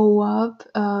grow up,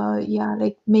 yeah,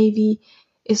 like, maybe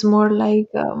it's more like,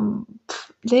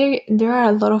 there are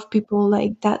a lot of people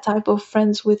like that type of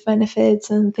friends with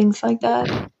benefits and things like that.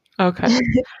 Okay.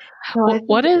 So I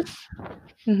What think, is?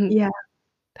 Mhm. yeah.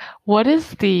 What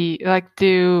is the like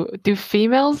do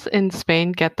females in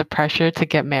Spain get the pressure to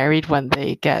get married when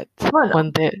they get Oh no,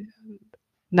 when they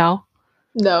no?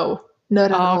 no,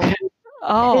 not at Oh, all. okay.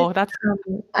 It is, Oh, that's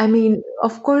I mean,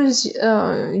 of course,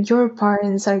 your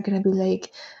parents are gonna be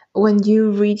like, when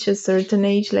you reach a certain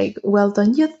age, like, well,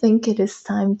 don't you think it is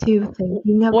time to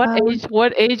thinking about?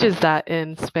 what age is that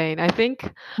in Spain? I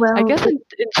Well, guess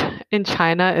in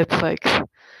China it's like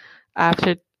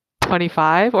after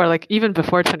 25 or like even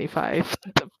before 25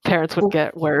 the parents would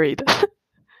get worried.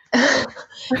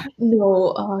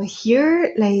 no,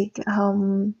 here, like,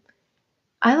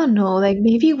 I don't know, like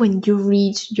maybe when you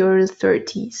reach your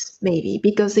 30s, maybe,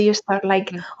 because they start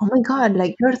like, Mm, oh my God,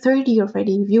 like you're 30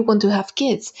 already. If you want to have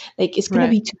kids, like it's gonna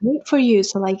right. be too late for you.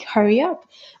 So like hurry up.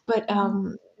 But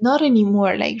Mhm. not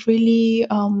anymore. Like really,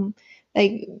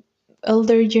 like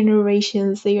elder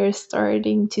generations, they are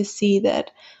starting to see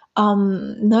that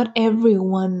not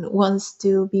everyone wants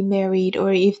to be married,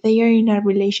 or if they are in a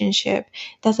relationship,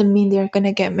 doesn't mean they're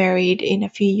gonna get married in a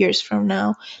few years from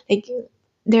now. Like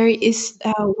there is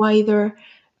a wider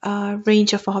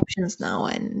range of options now,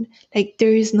 and like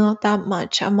there is not that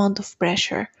much amount of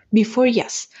pressure. Before,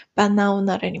 yes, but now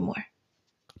not anymore.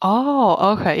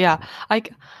 Oh, okay. Yeah,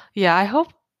 I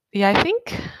hope yeah, I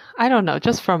think I don't know,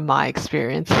 just from my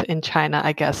experience in China,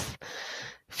 I guess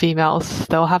females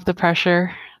still have the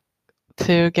pressure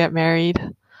to get married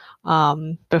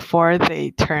before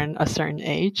they turn a certain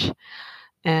age.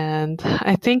 And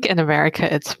I think in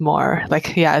America it's more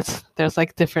like yeah, it's there's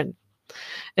like different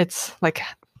it's like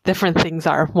different things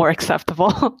are more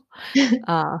acceptable.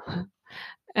 uh,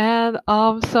 and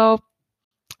so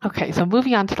okay, so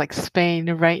moving on to like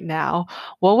Spain right now.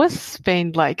 What was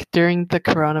Spain like during the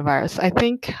coronavirus? I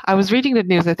think I was reading the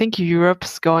news. I think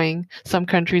some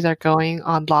countries are going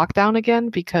on lockdown again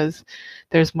because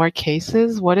there's more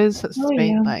cases. What is Oh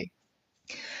Spain yeah. like?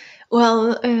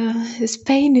 Well,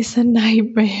 Spain is a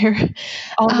nightmare.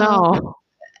 Oh Um, no.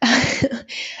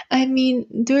 I mean,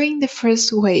 during the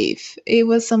first wave, it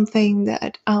was something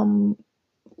that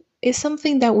is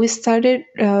something that we started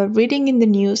reading in the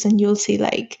news, and you'll see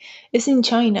like it's in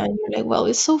China, and you're like, well,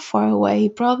 it's so far away,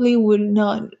 probably would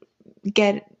not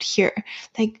get here.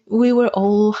 Like we were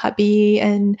all happy,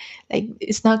 and like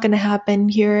it's not gonna happen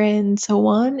here, and so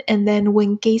on. And then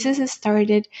when cases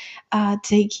started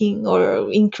taking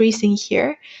or increasing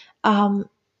here, um,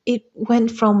 it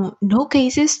went from no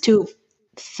cases to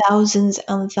thousands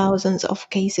and thousands of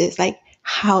cases. Like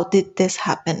how did this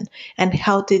happen, and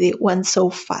how did it went so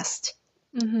fast?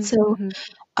 Mhm, So mhm,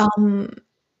 um,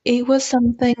 it was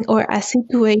something or a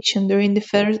situation during the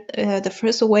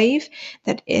first wave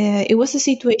that it was a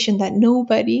situation that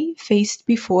nobody faced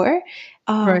before.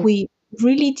 right. We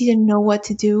really didn't know what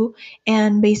to do,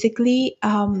 and basically,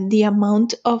 the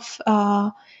amount of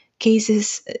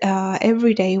cases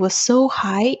every day was so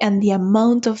high, and the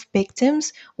amount of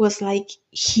victims was like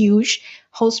huge.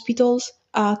 Hospitals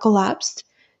collapsed,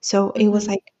 so it was Mhm,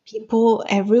 like people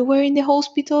everywhere in the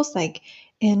hospitals, like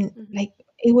and mhm, like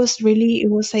it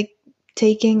was like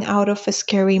taking out of a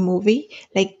scary movie.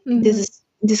 Like mhm,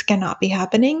 this cannot be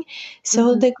happening.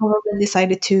 So mhm, the government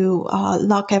decided to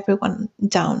lock everyone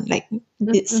down. Like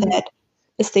it mhm, said,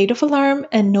 a state of alarm,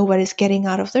 and nobody's getting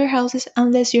out of their houses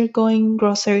unless you're going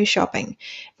grocery shopping.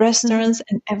 mhm, Restaurants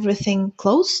and everything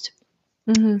closed.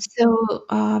 mhm, So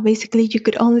basically, you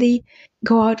could only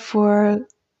go out for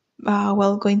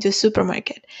well, going to a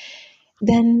supermarket.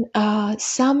 Then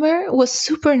summer was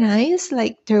super nice.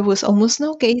 Like there was almost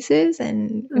no cases,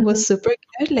 and it was mhm, super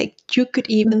good. Like you could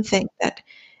even think that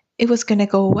it was gonna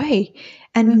go away.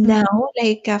 And mhm, now,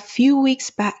 like a few weeks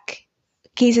back,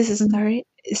 cases mhm.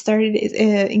 started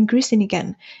increasing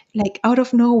again, like out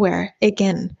of nowhere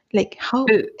again. Like how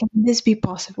I- can this be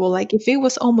possible? Like if it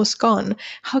was almost gone,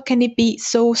 how can it be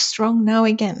so strong now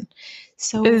again?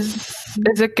 So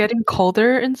is it getting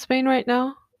colder in Spain right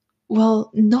now?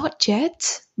 well, not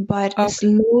yet, but Okay.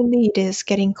 slowly it is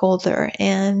getting colder,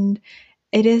 and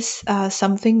it is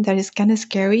something that is kind of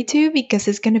scary too, because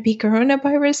it's going to be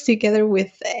coronavirus together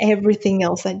with everything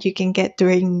else that you can get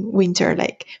during winter,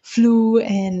 like flu,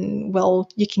 and well,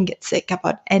 you can get sick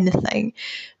about anything.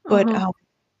 But Uh-huh.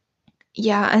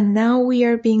 yeah, and now we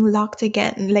are being locked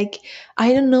again. Like,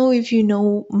 I don't know if you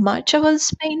know much about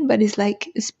Spain, but it's like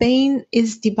Spain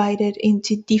is divided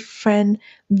into different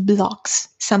blocks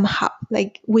somehow.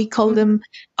 Like, we call Mhm, them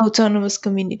autonomous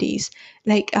communities.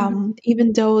 Like, mhm.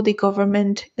 even though the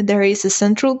government, there is a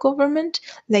central government,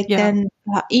 like, Yeah. then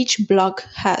each block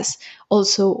has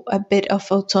also a bit of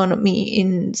autonomy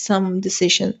in some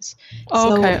decisions. Oh,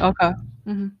 So, okay, okay.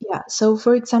 Mhm. Yeah, so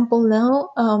for example, now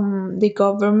the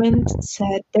government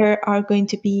said there are going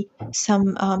to be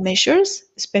some measures,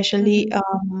 especially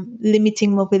Mhm.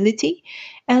 limiting mobility,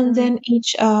 and Mhm. then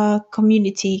each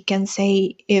community can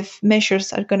say if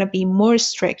measures are going to be more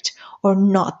strict or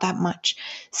not that much.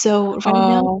 So right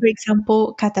now, Oh. for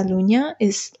example, Catalonia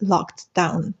is locked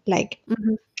down. Like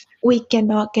Mhm. we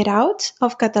cannot get out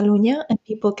of Catalonia and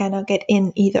people cannot get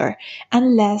in either,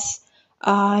 unless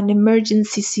an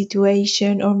emergency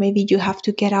situation or maybe you have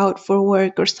to get out for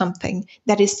work or something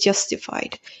that is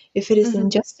justified. If it is Mhm.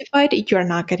 unjustified, you're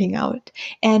not getting out.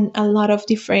 And a lot of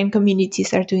different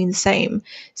communities are doing the same.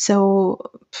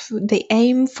 So the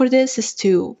aim for this is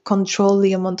to control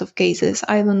the amount of cases.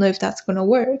 I don't know if that's going to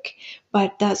work,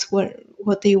 but that's what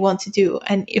they want to do.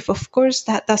 And if of course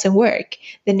that doesn't work,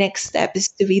 the next step is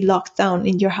to be locked down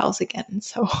in your house again.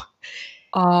 So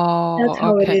that's Oh,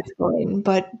 how it okay. is going.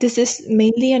 But this is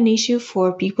mainly an issue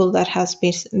for people that has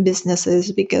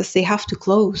businesses because they have to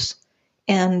close.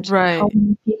 And how Right.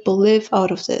 many people live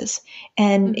out of this?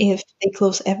 And Mhm. if they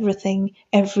close everything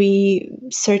every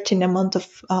certain amount of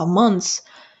months,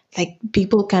 like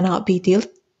people cannot be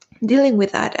dealing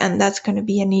with that, and that's going to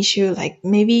be an issue. Like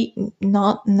maybe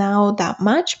not now that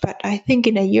much, but I think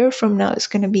in a year from now it's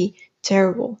going to be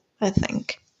terrible. I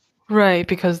think. Right,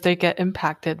 because they get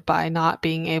impacted by not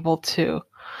being able to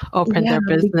open Yeah, their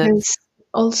business. because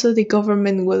also the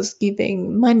government was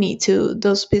giving money to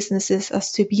those businesses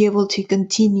as to be able to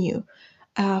continue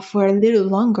for a little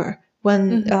longer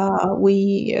when Mhm.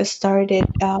 we started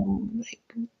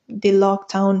like the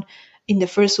lockdown in the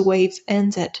first wave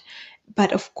ended.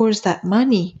 But of course, that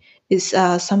money is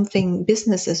something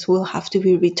businesses will have to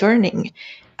be returning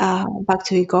back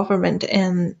to the government,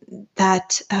 and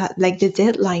that like the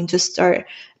deadline to start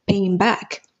paying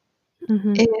back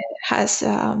Mhm. it has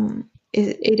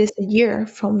it is a year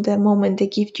from the moment they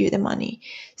give you the money.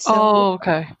 So Oh,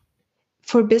 okay.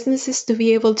 for businesses to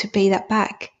be able to pay that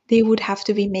back, they would have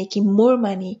to be making more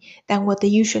money than what they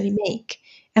usually make.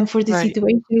 And for the Right.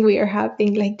 situation we are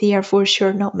having, like they are for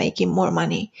sure not making more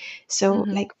money. So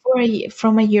Mhm. like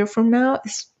from a year from now,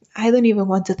 I don't even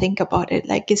want to think about it.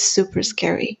 Like it's super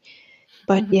scary.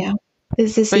 But Mhm. yeah,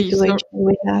 this is the But you situation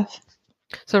we have.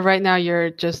 so right now you're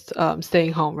just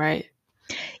staying home, right?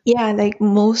 Yeah, like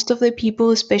most of the people,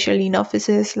 especially in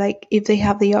offices, like if they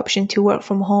have the option to work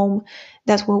from home,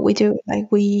 that's what we do.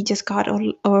 Like we just got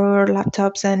our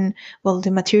laptops and well,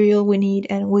 the material we need,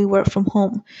 and we work from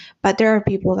home. But there are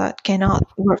people that cannot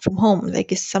work from home.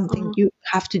 Like it's something Mhm. you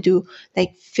have to do,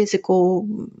 like physical,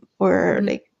 or Mhm.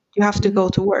 like you have to Mhm. go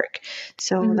to work.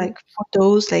 So Mhm. like for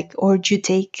those, like or you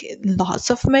take lots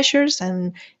of measures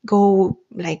and go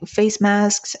like face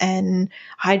masks and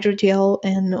hydrogel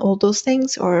and all those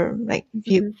things, or like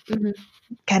you Mhm. Mhm.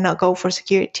 cannot go for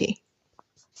security.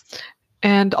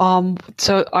 And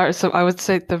so I would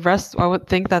say I would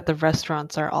think that the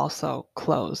restaurants are also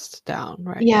closed down,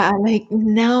 right? Yeah, like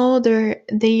now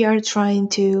they are trying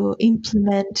to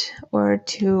implement or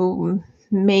to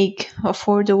make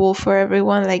affordable for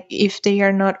everyone. Like if they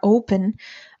are not open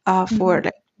for Mhm.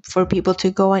 like for people to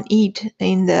go and eat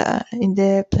in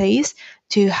the place,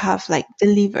 to have like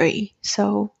delivery.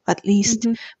 So at least,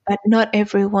 Mhm. but not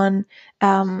everyone.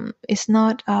 It's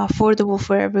not affordable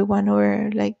for everyone,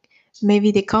 or like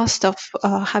maybe the cost of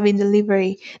having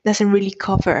delivery doesn't really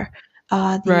cover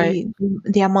Right.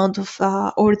 the amount of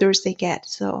orders they get.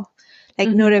 So,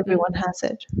 like, not Mhm. Mhm. everyone has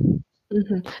it.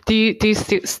 Mhm. Do you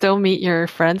still meet your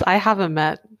friends? I haven't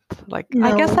met. Like,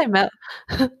 I guess No, I met.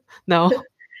 No.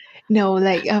 no.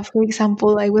 Like, for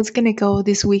example, I was gonna go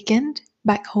this weekend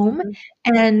back home, Mhm.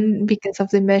 Mhm. and because of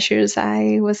the measures,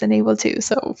 I wasn't able to.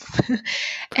 So,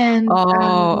 and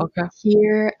Oh, okay.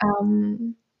 here,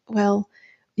 well,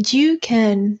 you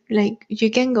can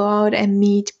go out and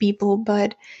meet people,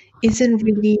 but isn't Mhm.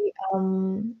 really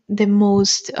the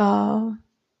most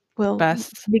well,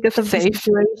 Best. because of the Safe.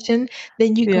 situation,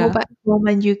 then you go Yeah. back home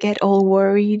and you get all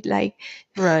worried, like,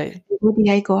 Right. what did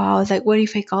I go out? Like, what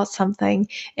if I got something?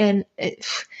 And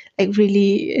like,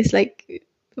 really, it's like,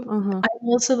 Mhm. I'm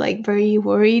also like very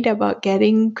worried about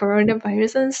getting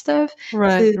coronavirus and stuff.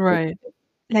 Right, So, right.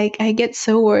 like, I get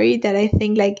so worried that I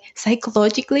think, like,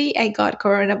 psychologically, I got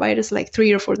coronavirus like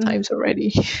 3 or 4 times Mhm.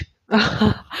 already.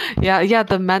 Yeah, yeah,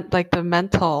 the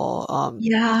mental,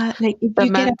 Yeah, like, if the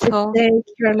you get a mental mistake,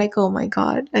 you're like, oh my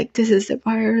God, like, this is the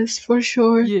virus for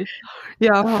sure. yeah.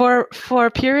 Yeah, Oh, for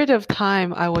a period of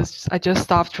time, I just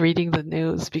stopped reading the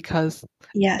news because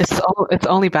yes. it's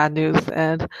only bad news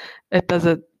and it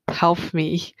doesn't help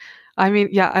me. I mean,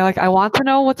 yeah, I want to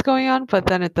know what's going on, but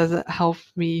then it doesn't help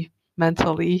me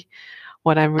mentally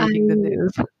when I'm reading the I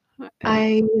news.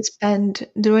 I spent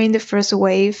during the first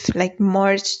wave, like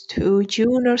March to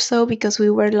June or so, because we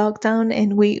were locked down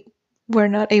and we were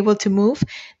not able to move.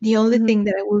 The only Mhm, thing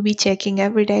that I will be checking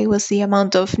every day was the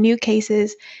amount of new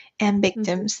cases and mhm,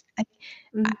 victims.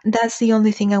 mhm, That's the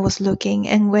only thing I was looking.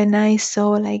 And when I saw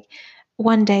like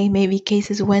one day maybe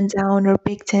cases went down or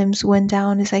victims went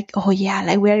down, it's like, oh yeah,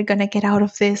 like we're gonna get out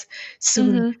of this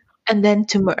soon. mhm. And then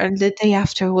tomorrow, the day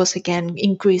after was again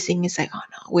increasing. It's like, oh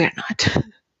no, we're not.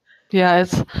 Yeah,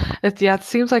 yeah, it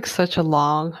seems like such a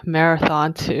long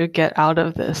marathon to get out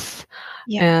of this.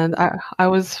 Yeah, And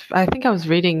I think I was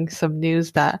reading some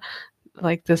news that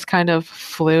like this kind of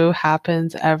flu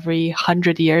happens every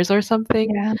 100 years or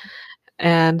something. yeah.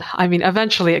 And I mean,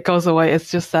 eventually it goes away.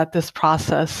 It's just that this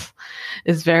process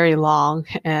is very long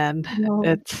and No,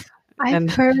 it's I've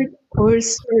and heard all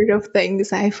sort of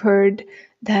things. I've heard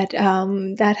that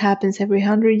that happens every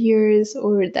 100 years,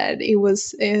 or that it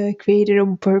was created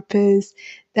on purpose.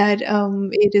 That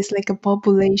it is like a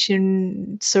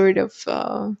population sort of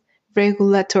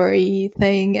regulatory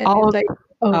thing, and all it's of like,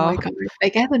 oh my oh god,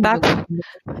 like I don't even that's want to know.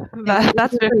 that's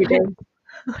It's very very good.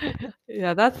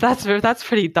 yeah, that's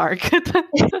pretty dark.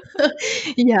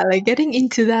 Yeah, like getting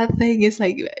into that thing is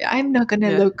like I'm not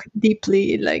gonna Yeah. look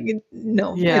deeply. Like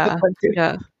no, I don't Yeah. want to.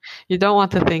 Yeah. You don't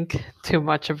want to think too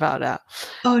much about it.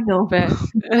 Oh no. But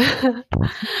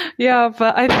yeah,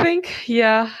 but I think,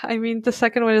 yeah, I mean, the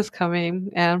second one is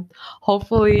coming and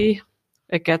hopefully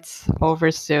it gets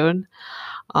over soon.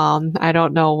 I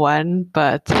don't know when,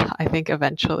 but I think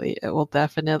eventually it will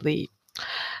definitely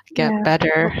get Yeah.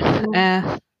 better. Hope so.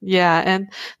 Yeah,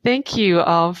 and thank you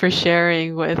for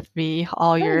sharing with me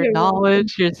all Oh, your you're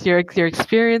welcome. knowledge, your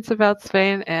experience about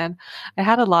Spain, and I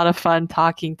had a lot of fun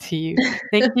talking to you.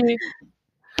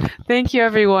 Thank you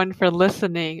everyone for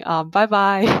listening. Bye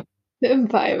bye.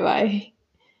 Bye bye.